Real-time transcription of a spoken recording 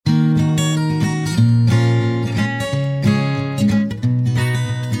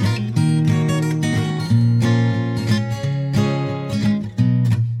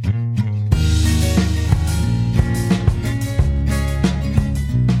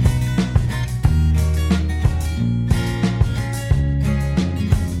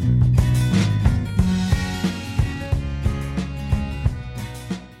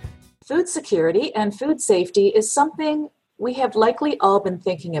Food security and food safety is something we have likely all been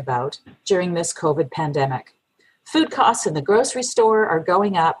thinking about during this COVID pandemic. Food costs in the grocery store are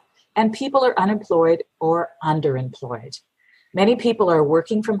going up, and people are unemployed or underemployed. Many people are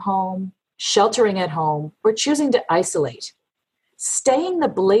working from home, sheltering at home, or choosing to isolate. Staying the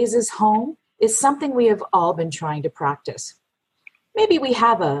blazes home is something we have all been trying to practice. Maybe we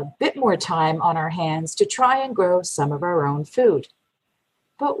have a bit more time on our hands to try and grow some of our own food.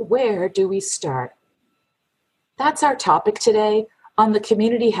 But where do we start? That's our topic today on the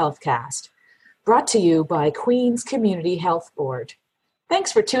Community Healthcast, brought to you by Queen's Community Health Board.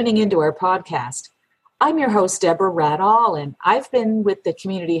 Thanks for tuning into our podcast. I'm your host, Deborah Radall, and I've been with the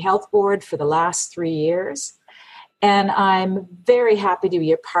Community Health Board for the last 3 years. And I'm very happy to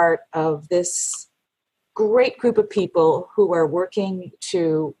be a part of this great group of people who are working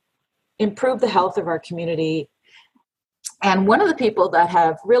to improve the health of our community. And one of the people that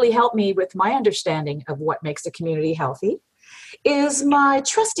have really helped me with my understanding of what makes a community healthy is my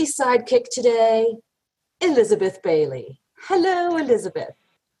trusty sidekick today, Elizabeth Bailey. Hello, Elizabeth.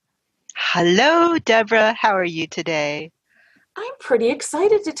 Hello, Deborah. How are you today? I'm pretty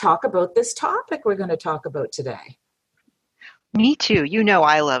excited to talk about this topic we're going to talk about today. Me too. You know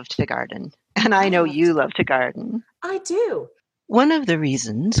I love to garden, and I know you love to garden. I do. One of the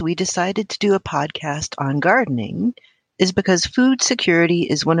reasons we decided to do a podcast on gardening is because food security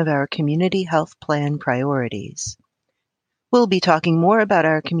is one of our community health plan priorities. We'll be talking more about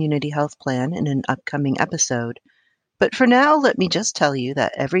our community health plan in an upcoming episode, but for now, let me just tell you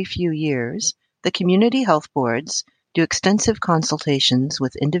that every few years, the community health boards do extensive consultations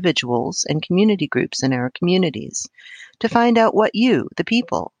with individuals and community groups in our communities to find out what you, the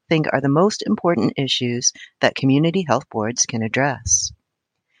people, think are the most important issues that community health boards can address.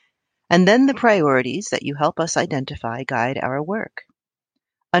 And then the priorities that you help us identify guide our work.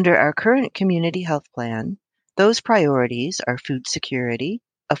 Under our current community health plan, those priorities are food security,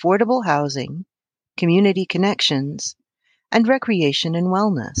 affordable housing, community connections, and recreation and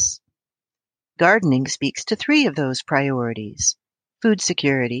wellness. Gardening speaks to 3 of those priorities: food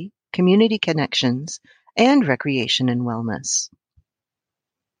security, community connections, and recreation and wellness.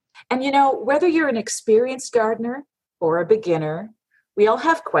 And you know, whether you're an experienced gardener or a beginner, we all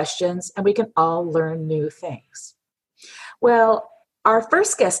have questions and we can all learn new things. Well, our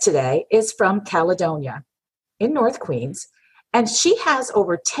first guest today is from Caledonia in North Queens, and she has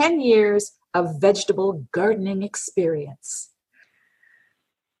over 10 years of vegetable gardening experience.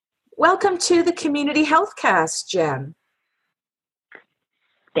 Welcome to the Community Healthcast, Jen.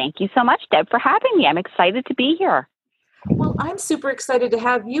 Thank you so much, Deb, for having me. I'm excited to be here. Well, I'm super excited to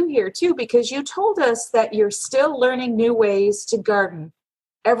have you here too, because you told us that you're still learning new ways to garden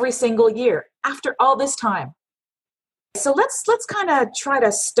every single year after all this time. So let's kind of try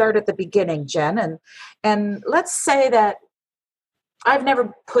to start at the beginning, Jen, and let's say that I've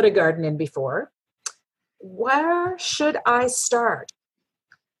never put a garden in before. Where should I start?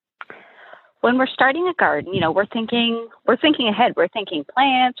 When we're starting a garden, we're thinking ahead. We're thinking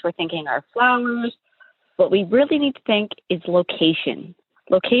plants, we're thinking our flowers. What we really need to think is location.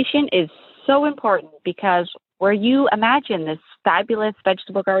 Location is so important because where you imagine this fabulous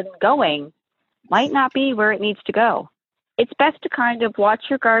vegetable garden going might not be where it needs to go. It's best to kind of watch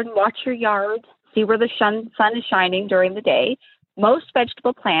your garden, watch your yard, see where the sun is shining during the day. Most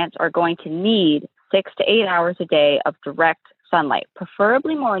vegetable plants are going to need 6 to 8 hours a day of direct sunlight,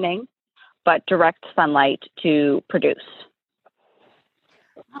 preferably morning, but direct sunlight to produce.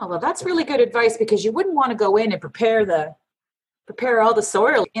 Oh, well, that's really good advice, because you wouldn't want to go in and prepare all the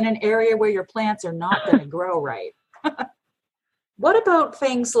soil in an area where your plants are not going to grow right. What about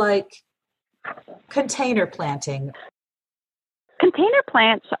things like container planting? Container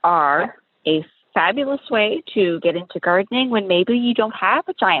plants are a fabulous way to get into gardening when maybe you don't have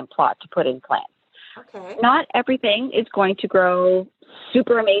a giant plot to put in plants. Okay. Not everything is going to grow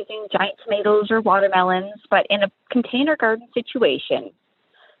super amazing giant tomatoes or watermelons, but in a container garden situation,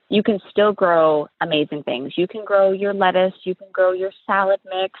 you can still grow amazing things. You can grow your lettuce, you can grow your salad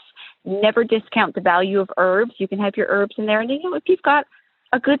mix. Never discount the value of herbs. You can have your herbs in there. And if you've got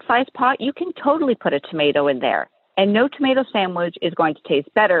a good sized pot, you can totally put a tomato in there. And no tomato sandwich is going to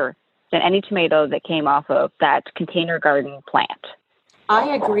taste better than any tomato that came off of that container garden plant.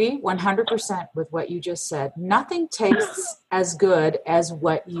 I agree 100% with what you just said. Nothing tastes as good as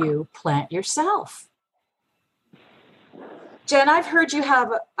what you plant yourself. Jen, I've heard you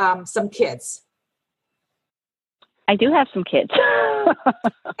have some kids. I do have some kids.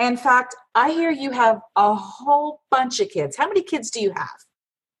 In fact, I hear you have a whole bunch of kids. How many kids do you have?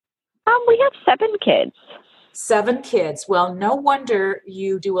 We have 7 kids. 7 kids. Well, no wonder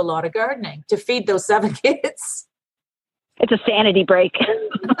you do a lot of gardening to feed those 7 kids. It's a sanity break.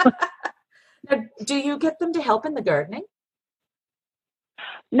 Now, do you get them to help in the gardening?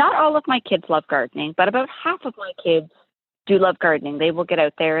 Not all of my kids love gardening, but about half of my kids do love gardening. They will get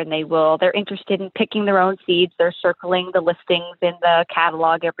out there and they're interested in picking their own seeds. They're circling the listings in the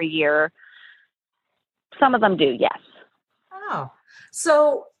catalog every year. Some of them do, yes. Oh,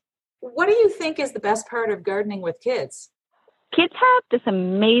 so what do you think is the best part of gardening with kids? Kids have this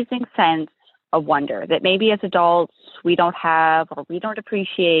amazing sense of wonder that maybe as adults we don't have or we don't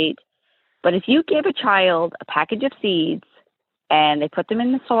appreciate. But if you give a child a package of seeds and they put them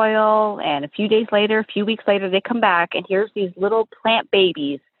in the soil, and a few weeks later, they come back and here's these little plant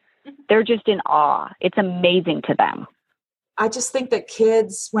babies, they're just in awe. It's amazing to them. I just think that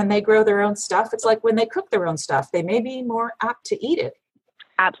kids, when they grow their own stuff, it's like when they cook their own stuff, they may be more apt to eat it.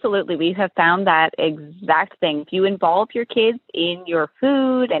 Absolutely. We have found that exact thing. If you involve your kids in your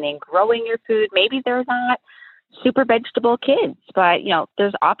food and in growing your food, maybe they're not super vegetable kids, but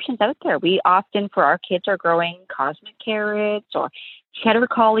there's options out there. We often, for our kids, are growing cosmic carrots or cheddar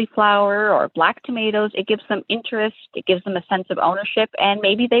cauliflower or black tomatoes. It gives them interest. It gives them a sense of ownership, and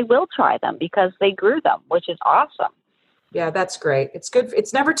maybe they will try them because they grew them, which is awesome. Yeah, that's great. It's good.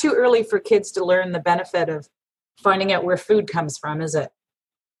 It's never too early for kids to learn the benefit of finding out where food comes from, is it?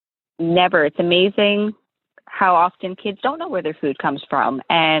 Never. It's amazing how often kids don't know where their food comes from.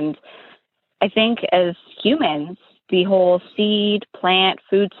 And I think as humans, the whole seed, plant,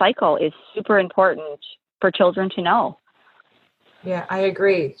 food cycle is super important for children to know. Yeah, I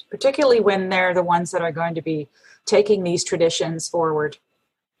agree, particularly when they're the ones that are going to be taking these traditions forward.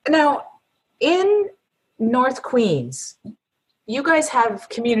 Now, in North Queens, you guys have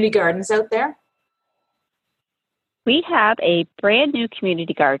community gardens out there? We have a brand new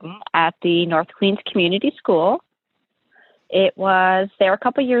community garden at the North Queens Community School. It was there a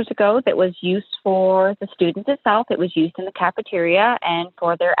couple years ago that was used for the students itself. It was used in the cafeteria and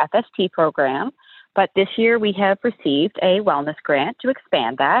for their FST program. But this year we have received a wellness grant to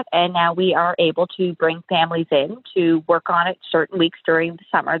expand that. And now we are able to bring families in to work on it certain weeks during the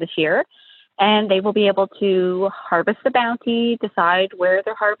summer this year. And they will be able to harvest the bounty, decide where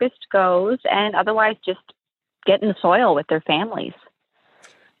their harvest goes, and otherwise just get in the soil with their families.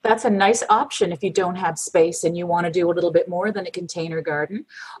 That's a nice option if you don't have space and you want to do a little bit more than a container garden,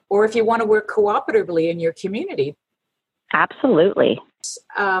 or if you want to work cooperatively in your community. Absolutely.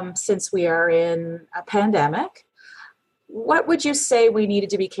 Since we are in a pandemic, what would you say we needed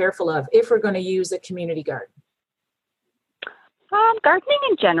to be careful of if we're going to use a community garden? Gardening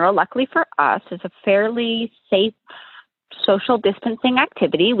in general, luckily for us, is a fairly safe social distancing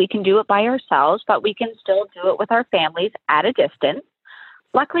activity. We can do it by ourselves, but we can still do it with our families at a distance.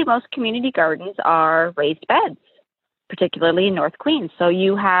 Luckily, most community gardens are raised beds, particularly in North Queens. So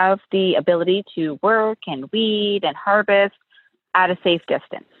you have the ability to work and weed and harvest at a safe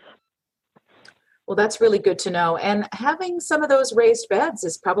distance. Well, that's really good to know. And having some of those raised beds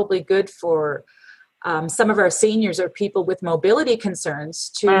is probably good for some of our seniors or people with mobility concerns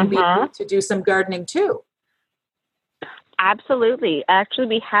to be able to do some gardening too. Absolutely. Actually,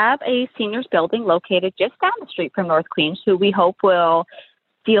 we have a seniors building located just down the street from North Queens who we hope will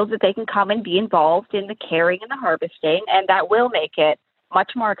feel that they can come and be involved in the caring and the harvesting, and that will make it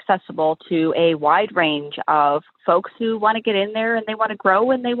much more accessible to a wide range of folks who want to get in there and they want to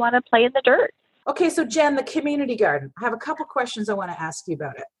grow and they want to play in the dirt. Okay, so Jen, the community garden, I have a couple questions I want to ask you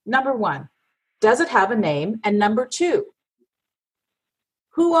about it. Number one, does it have a name? And number two,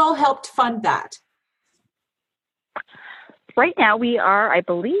 who all helped fund that? Right now we are, I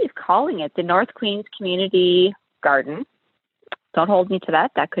believe, calling it the North Queens Community Garden. Don't hold me to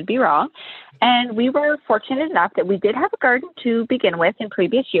that. That could be wrong. And we were fortunate enough that we did have a garden to begin with in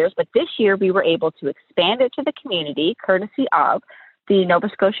previous years, but this year we were able to expand it to the community courtesy of the Nova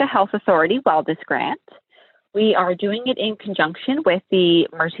Scotia Health Authority Wellness Grant. We are doing it in conjunction with the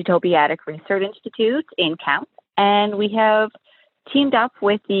Mercy Tobiatic Research Institute in Kemp, and we have teamed up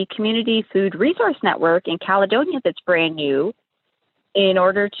with the Community Food Resource Network in Caledonia that's brand new in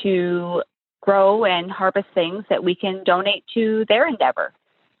order to grow and harvest things that we can donate to their endeavor.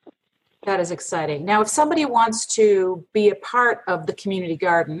 That is exciting. Now, if somebody wants to be a part of the community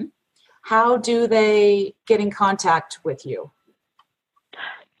garden, how do they get in contact with you?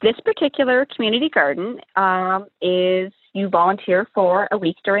 This particular community garden is you volunteer for a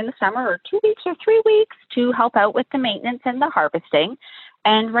week during the summer or 2 weeks or 3 weeks to help out with the maintenance and the harvesting.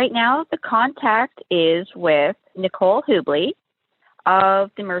 And right now the contact is with Nicole Hubley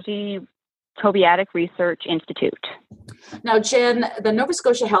of the Mercy Tobiatic Research Institute. Now, Jen, the Nova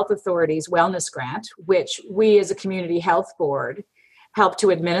Scotia Health Authority's Wellness Grant, which we as a community health board help to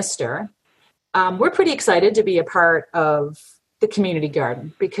administer, we're pretty excited to be a part of the community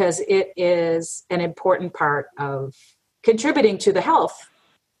garden because it is an important part of contributing to the health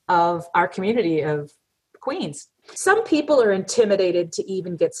of our community of Queens. Some people are intimidated to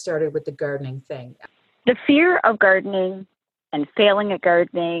even get started with the gardening thing. The fear of gardening and failing at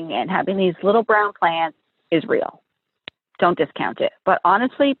gardening and having these little brown plants is real. Don't discount it. But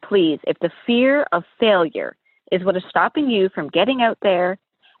honestly, please, if the fear of failure is what is stopping you from getting out there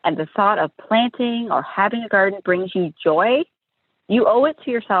and the thought of planting or having a garden brings you joy, you owe it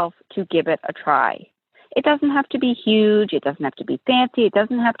to yourself to give it a try. It doesn't have to be huge. It doesn't have to be fancy. It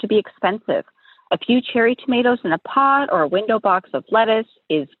doesn't have to be expensive. A few cherry tomatoes in a pot or a window box of lettuce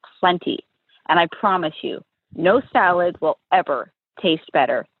is plenty. And I promise you, no salad will ever taste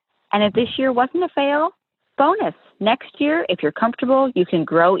better. And if this year wasn't a fail, bonus. Next year, if you're comfortable, you can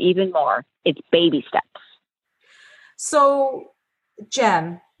grow even more. It's baby steps. So,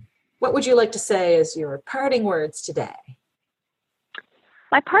 Jen, what would you like to say as your parting words today?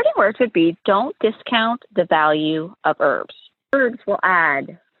 My parting words would be, don't discount the value of herbs. Herbs will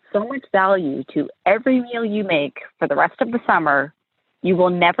add so much value to every meal you make for the rest of the summer. You will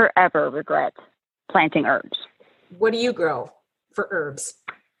never, ever regret planting herbs. What do you grow for herbs?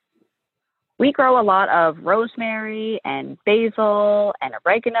 We grow a lot of rosemary and basil and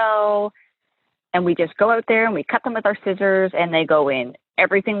oregano, and we just go out there and we cut them with our scissors and they go in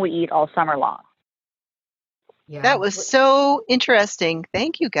everything we eat all summer long. Yeah. That was so interesting.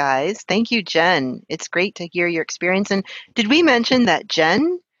 Thank you, guys. Thank you, Jen. It's great to hear your experience. And did we mention that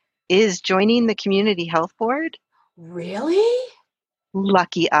Jen is joining the Community Health Board? Really?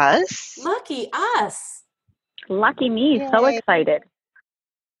 Lucky us. Lucky us. Lucky me. Yay. So excited.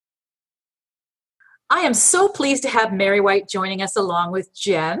 I am so pleased to have Mary White joining us along with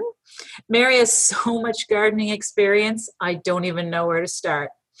Jen. Mary has so much gardening experience, I don't even know where to start.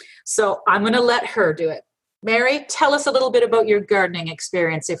 So I'm going to let her do it. Mary, tell us a little bit about your gardening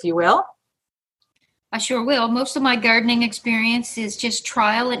experience, if you will. I sure will. Most of my gardening experience is just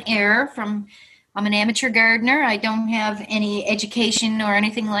trial and error. I'm an amateur gardener. I don't have any education or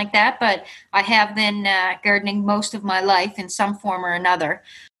anything like that, but I have been gardening most of my life in some form or another.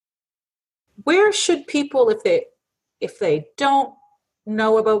 Where should people, if they don't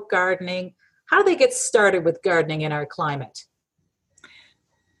know about gardening, how do they get started with gardening in our climate?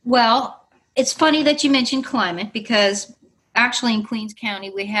 Well, it's funny that you mentioned climate because actually in Queens County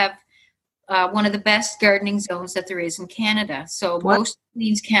we have one of the best gardening zones that there is in Canada. So most of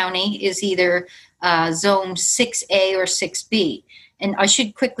Queens County is either zone 6A or 6B. And I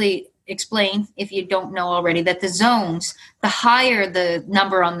should quickly explain, if you don't know already, that the zones, the higher the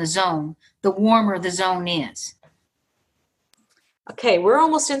number on the zone, the warmer the zone is. Okay, we're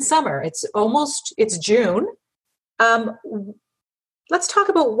almost in summer. It's June. Let's talk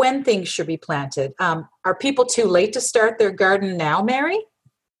about when things should be planted. Are people too late to start their garden now, Mary?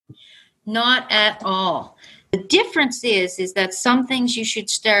 Not at all. The difference is that some things you should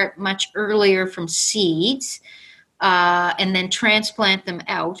start much earlier from seeds and then transplant them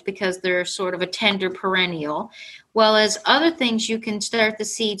out because they're sort of a tender perennial. Whereas other things you can start the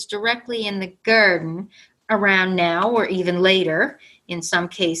seeds directly in the garden around now or even later in some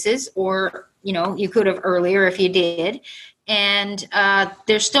cases, or you could have earlier if you did. And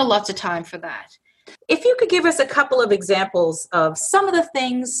there's still lots of time for that. If you could give us a couple of examples of some of the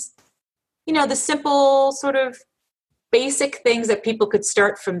things, the simple sort of basic things that people could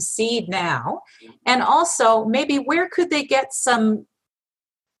start from seed now, and also maybe where could they get some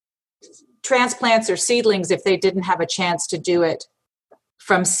transplants or seedlings if they didn't have a chance to do it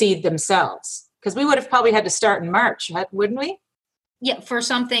from seed themselves? Because we would have probably had to start in March, wouldn't we? Yeah, for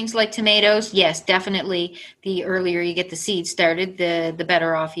some things like tomatoes, yes, definitely. The earlier you get the seeds started, the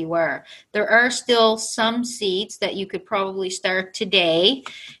better off you are. There are still some seeds that you could probably start today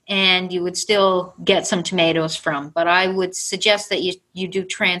and you would still get some tomatoes from. But I would suggest that you do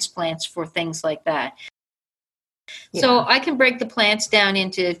transplants for things like that. Yeah. So I can break the plants down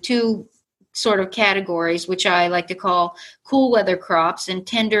into two sort of categories, which I like to call cool weather crops and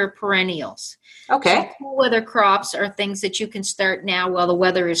tender perennials. Okay. So cool weather crops are things that you can start now while the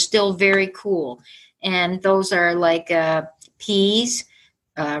weather is still very cool. And those are like peas,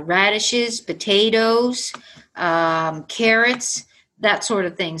 radishes, potatoes, carrots, that sort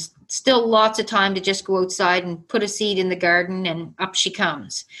of things. Still lots of time to just go outside and put a seed in the garden and up she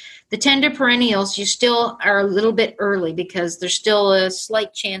comes. The tender perennials, you still are a little bit early because there's still a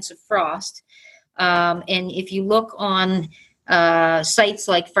slight chance of frost. And if you look on sites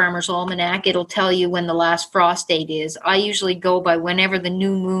like Farmer's Almanac, it'll tell you when the last frost date is. I usually go by whenever the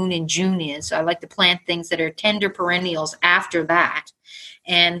new moon in June is. I like to plant things that are tender perennials after that.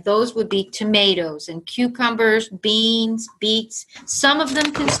 And those would be tomatoes and cucumbers, beans, beets. Some of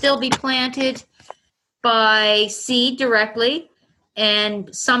them can still be planted by seed directly,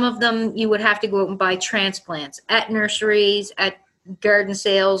 and some of them you would have to go out and buy transplants at nurseries, at garden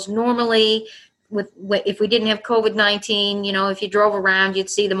sales. Normally, if we didn't have COVID-19, if you drove around, you'd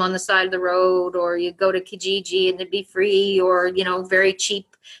see them on the side of the road, or you'd go to Kijiji and it'd be free, or, very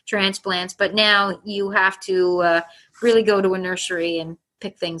cheap transplants. But now you have to really go to a nursery and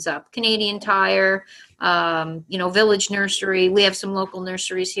pick things up. Canadian Tire, Village Nursery. We have some local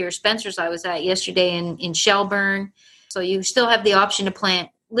nurseries here. Spencer's I was at yesterday in Shelburne. So you still have the option to plant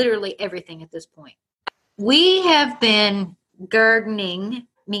literally everything at this point. We have been gardening,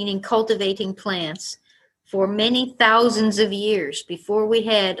 meaning cultivating plants, for many thousands of years before we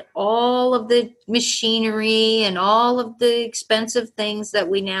had all of the machinery and all of the expensive things that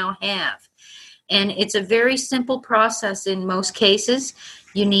we now have. And it's a very simple process in most cases.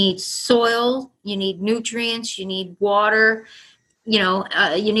 You need soil, you need nutrients, you need water,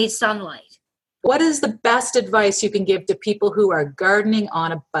 you need sunlight. What is the best advice you can give to people who are gardening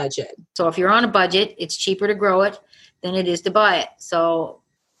on a budget? So if you're on a budget, it's cheaper to grow it than it is to buy it. So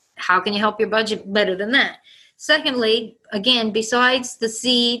how can you help your budget better than that? Secondly, again, besides the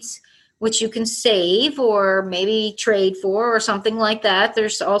seeds, which you can save or maybe trade for or something like that,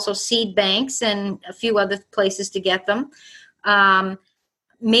 there's also seed banks and a few other places to get them.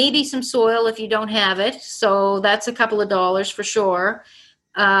 Maybe some soil if you don't have it. So that's a couple of dollars for sure.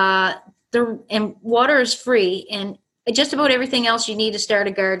 And water is free, and just about everything else you need to start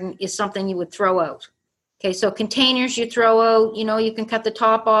a garden is something you would throw out. Okay, so containers you throw out, you can cut the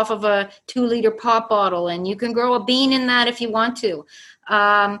top off of a 2-liter pop bottle, and you can grow a bean in that if you want to.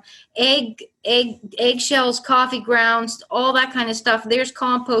 Eggshells, coffee grounds, all that kind of stuff. There's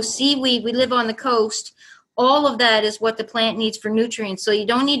compost, seaweed. We live on the coast. All of that is what the plant needs for nutrients. So you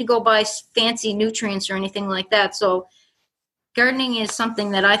don't need to go buy fancy nutrients or anything like that. So gardening is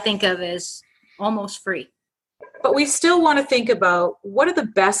something that I think of as almost free. But we still want to think about what are the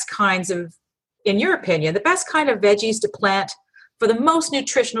best kinds of, in your opinion, the best kind of veggies to plant for the most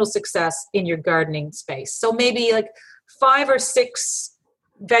nutritional success in your gardening space. So maybe like 5 or 6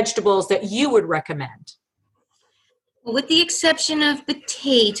 vegetables that you would recommend. With the exception of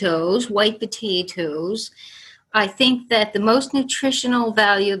potatoes, white potatoes, I think that the most nutritional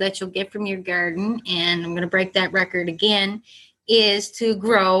value that you'll get from your garden, and I'm going to break that record again, is to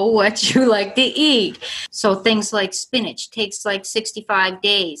grow what you like to eat. So things like spinach takes like 65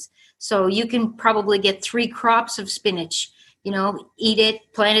 days. So you can probably get 3 crops of spinach, eat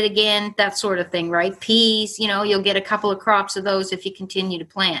it, plant it again, that sort of thing, right? Peas, you'll get a couple of crops of those if you continue to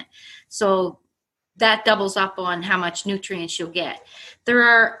plant. So that doubles up on how much nutrients you'll get. There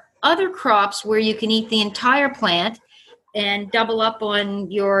are other crops where you can eat the entire plant and double up on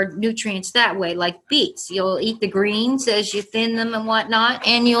your nutrients that way, like beets. You'll eat the greens as you thin them and whatnot,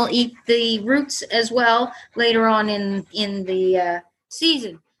 and you'll eat the roots as well later on in the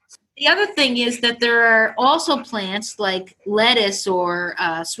season. The other thing is that there are also plants like lettuce or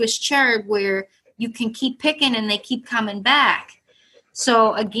Swiss chard where you can keep picking and they keep coming back.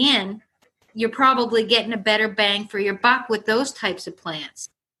 So again, you're probably getting a better bang for your buck with those types of plants.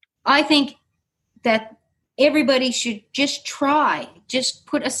 I think that everybody should just try. Just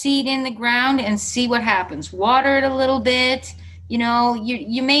put a seed in the ground and see what happens. Water it a little bit.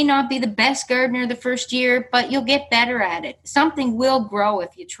 You may not be the best gardener the first year, but you'll get better at it. Something will grow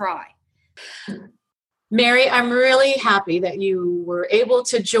if you try. Mary, I'm really happy that you were able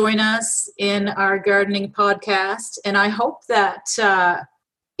to join us in our gardening podcast. And I hope that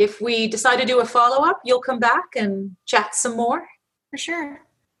if we decide to do a follow-up, you'll come back and chat some more. For sure.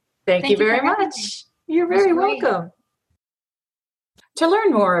 Thank you very much. You're very welcome. To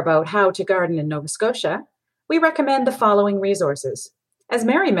learn more about how to garden in Nova Scotia, we recommend the following resources. As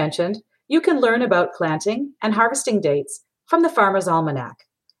Mary mentioned, you can learn about planting and harvesting dates from the Farmer's Almanac,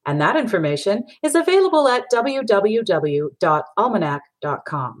 and that information is available at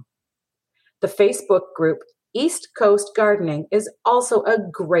www.almanac.com. The Facebook group East Coast Gardening is also a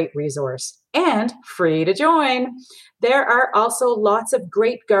great resource and free to join. There are also lots of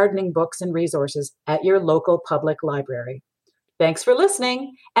great gardening books and resources at your local public library. Thanks for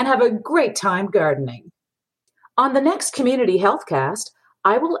listening and have a great time gardening. On the next Community Healthcast,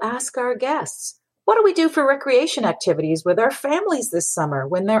 I will ask our guests, what do we do for recreation activities with our families this summer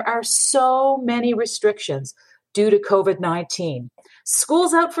when there are so many restrictions due to COVID-19?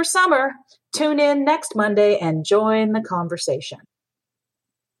 School's out for summer, Tune in next Monday and join the conversation.